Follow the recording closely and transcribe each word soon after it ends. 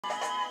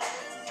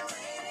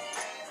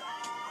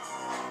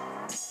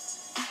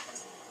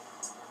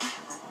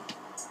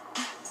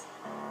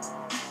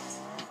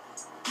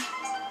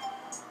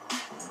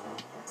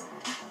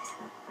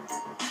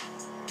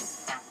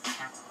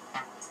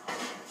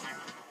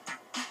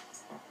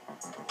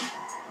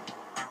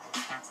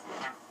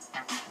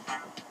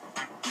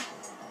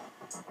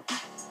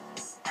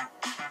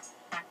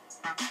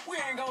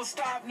gonna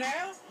stop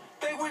now?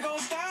 Think we gonna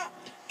stop?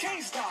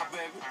 Can't stop,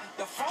 baby.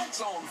 The funk's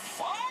on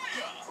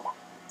fire.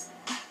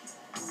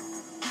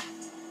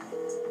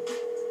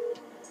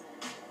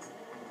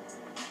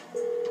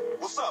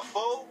 What's up,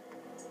 fool?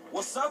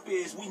 What's up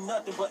is we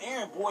nothing but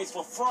errand boys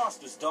for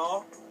frosters,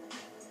 dawg.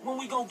 When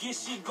we gonna get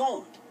shit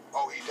going?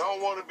 Oh, he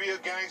don't want to be a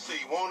gangster.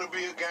 He want to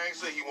be a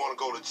gangster. He want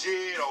to go to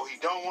jail. Oh, he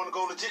don't want to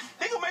go to jail.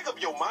 Nigga, make up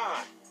your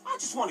mind. I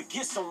just want to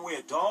get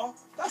somewhere, dawg.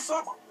 That's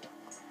all.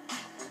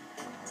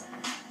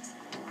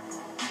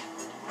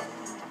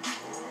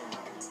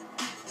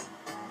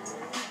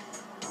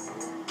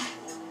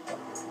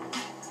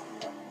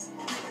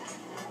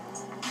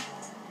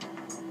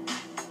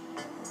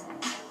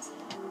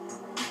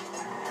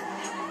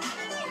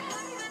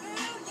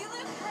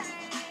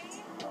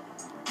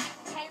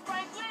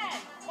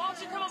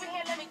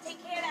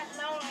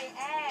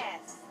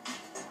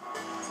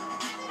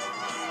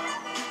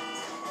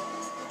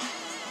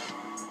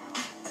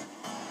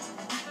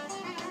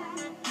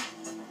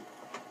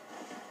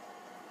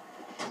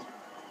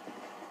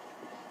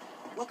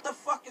 What the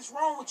fuck is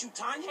wrong with you,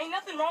 Tonya? Ain't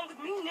nothing wrong with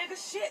me, nigga.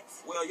 Shit.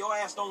 Well, your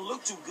ass don't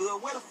look too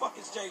good. Where the fuck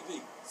is JB?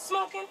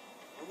 Smoking.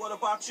 And what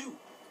about you?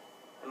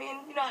 I mean,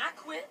 you know, I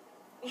quit.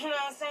 You know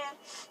what I'm saying?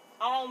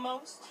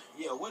 Almost.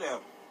 Yeah,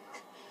 whatever.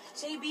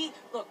 JB,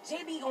 look,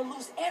 JB gonna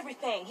lose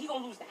everything. He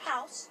gonna lose the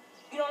house.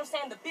 You know what I'm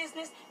saying? The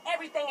business,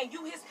 everything. And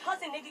you, his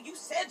cousin, nigga, you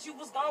said you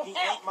was gonna He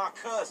help. ain't my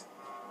cousin.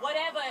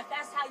 Whatever, if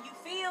that's how you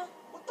feel.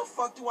 What the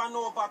fuck do I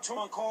know about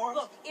towing cars?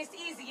 Look, it's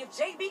easy. If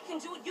JB can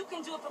do it, you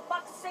can do it, for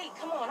fuck's sake.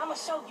 Come on, I'ma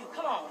show you.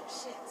 Come on.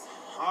 Shit.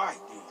 All right,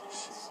 then.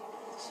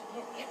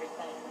 Shit.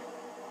 Everything.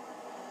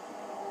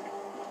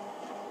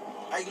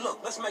 Hey, look,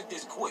 let's make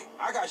this quick.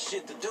 I got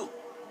shit to do.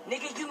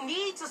 Nigga, you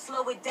need to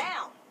slow it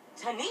down.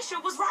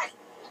 Tanisha was right.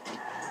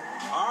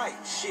 All right,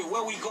 shit,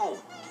 where we going?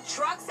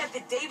 Trucks at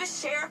the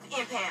Davis Sheriff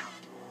Impound.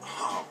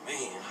 Oh,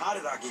 man, how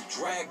did I get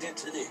dragged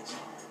into this?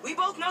 We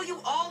both know you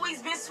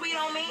always been sweet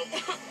on me.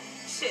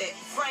 Shit,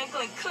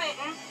 Franklin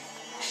Clinton.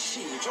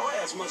 Shit, your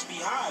ass must be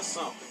high or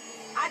something.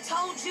 I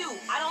told you,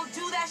 I don't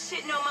do that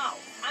shit no more.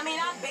 I mean,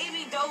 I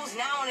baby doze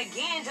now and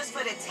again just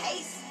for the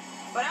taste.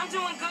 But I'm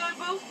doing good,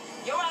 boo.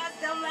 Your eyes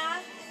don't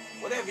lie.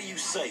 Whatever you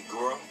say,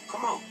 girl.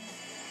 Come on.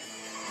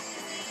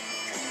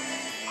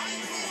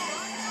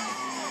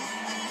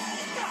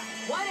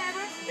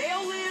 Whatever,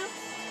 they'll live.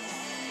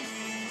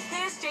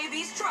 There's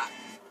JB's truck.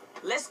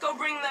 Let's go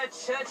bring the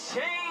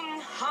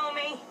cha-ching,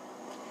 homie.